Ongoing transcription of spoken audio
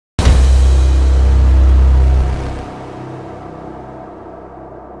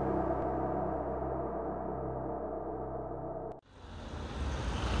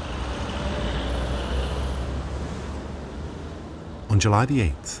July the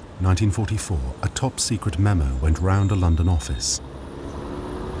 8th, 1944, a top-secret memo went round a London office.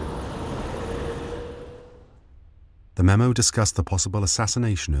 The memo discussed the possible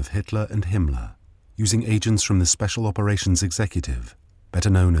assassination of Hitler and Himmler using agents from the Special Operations Executive,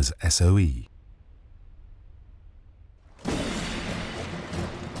 better known as SOE.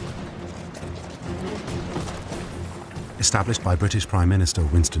 Established by British Prime Minister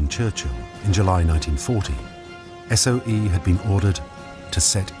Winston Churchill in July 1940, SOE had been ordered to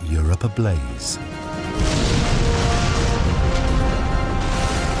set Europe ablaze.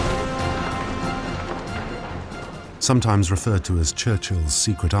 Sometimes referred to as Churchill's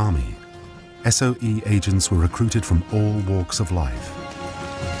secret army, SOE agents were recruited from all walks of life.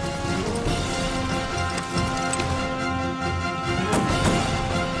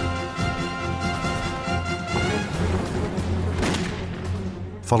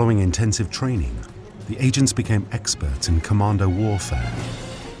 Following intensive training, the agents became experts in commando warfare,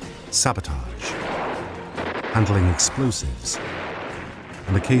 sabotage, handling explosives,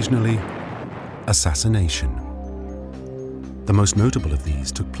 and occasionally assassination. The most notable of these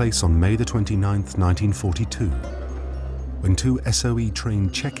took place on May the 29th, 1942, when two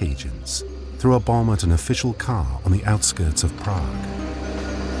SOE-trained Czech agents threw a bomb at an official car on the outskirts of Prague.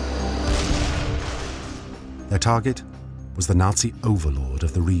 Their target was the Nazi overlord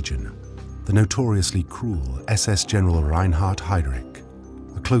of the region, the notoriously cruel SS General Reinhard Heydrich,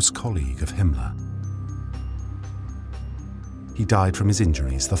 a close colleague of Himmler. He died from his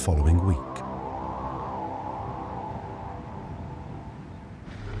injuries the following week.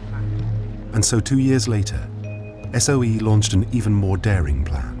 And so 2 years later, SOE launched an even more daring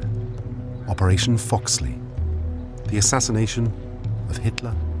plan, Operation Foxley, the assassination of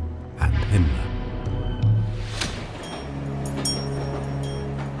Hitler and Himmler.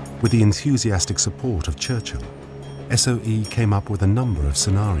 With the enthusiastic support of Churchill, SOE came up with a number of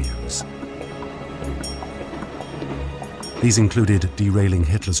scenarios. These included derailing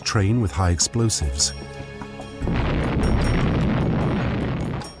Hitler's train with high explosives,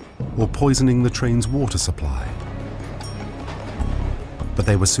 or poisoning the train's water supply. But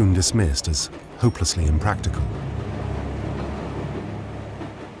they were soon dismissed as hopelessly impractical.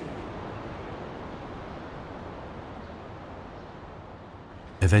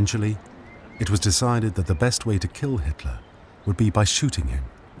 Eventually, it was decided that the best way to kill Hitler would be by shooting him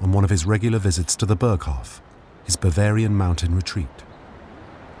on one of his regular visits to the Berghof, his Bavarian mountain retreat.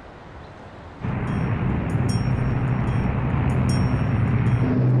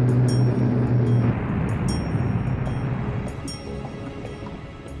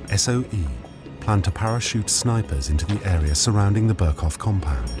 SOE planned to parachute snipers into the area surrounding the Berghof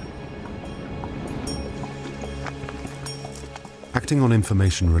compound. Acting on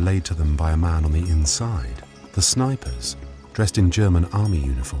information relayed to them by a man on the inside, the snipers, dressed in German army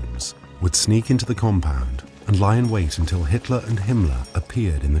uniforms, would sneak into the compound and lie in wait until Hitler and Himmler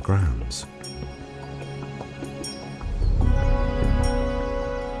appeared in the grounds.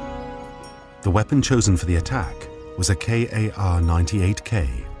 The weapon chosen for the attack was a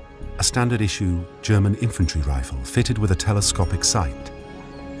KAR-98K, a standard-issue German infantry rifle fitted with a telescopic sight.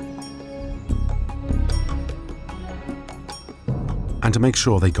 And to make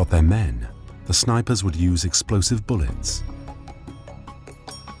sure they got their men, the snipers would use explosive bullets.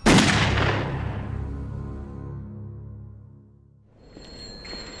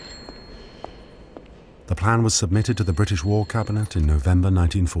 The plan was submitted to the British War Cabinet in November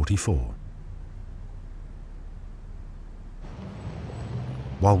 1944.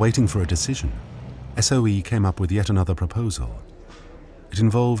 While waiting for a decision, SOE came up with yet another proposal. It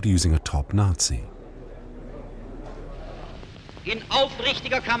involved using a top Nazi. In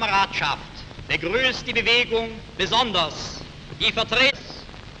aufrichtiger Kameradschaft begrüßt die Bewegung besonders die Vertreter.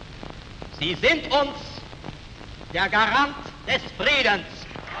 Sie sind uns der Garant des Friedens.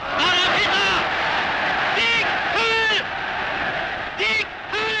 Adolf Hitler! Die Hölle! Die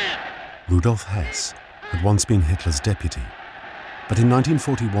Hölle! Rudolf Hess had once been Hitler's deputy, but in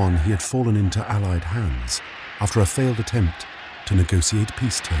 1941 he had fallen into Allied hands after a failed attempt to negotiate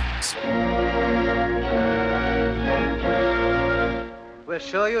peace terms. We're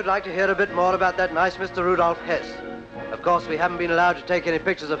sure you'd like to hear a bit more about that nice Mr. Rudolf Hess. Of course, we haven't been allowed to take any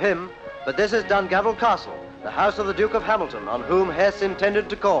pictures of him, but this is Dungavel Castle, the house of the Duke of Hamilton, on whom Hess intended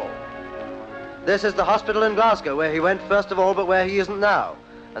to call. This is the hospital in Glasgow, where he went first of all, but where he isn't now.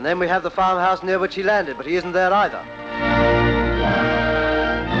 And then we have the farmhouse near which he landed, but he isn't there either.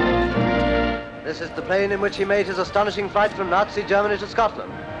 This is the plane in which he made his astonishing flight from Nazi Germany to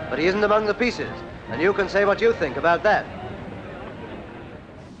Scotland, but he isn't among the pieces, and you can say what you think about that.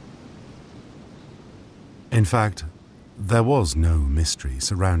 In fact, There was no mystery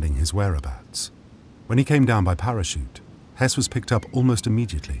surrounding his whereabouts. When he came down by parachute, Hess was picked up almost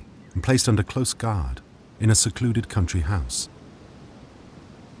immediately and placed under close guard in a secluded country house.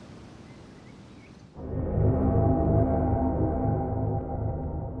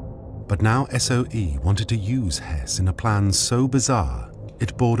 But now SOE wanted to use Hess in a plan so bizarre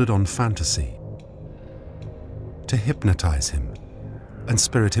it bordered on fantasy. To hypnotize him and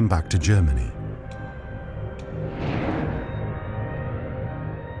spirit him back to Germany.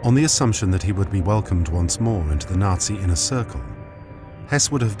 On the assumption that he would be welcomed once more into the Nazi inner circle,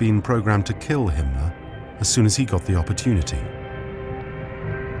 Hess would have been programmed to kill Himmler as soon as he got the opportunity.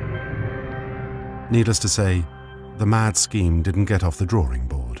 Needless to say, the mad scheme didn't get off the drawing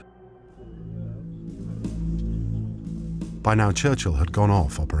board. By now, Churchill had gone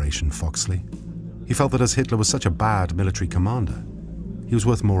off Operation Foxley. He felt that as Hitler was such a bad military commander, he was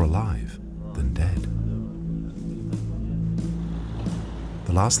worth more alive than dead.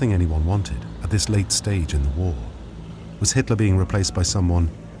 The last thing anyone wanted at this late stage in the war was Hitler being replaced by someone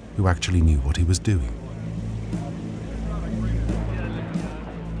who actually knew what he was doing.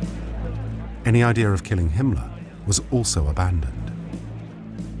 Any idea of killing Himmler was also abandoned.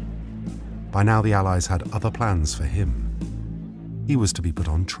 By now the Allies had other plans for him. He was to be put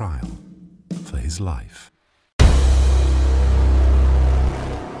on trial for his life.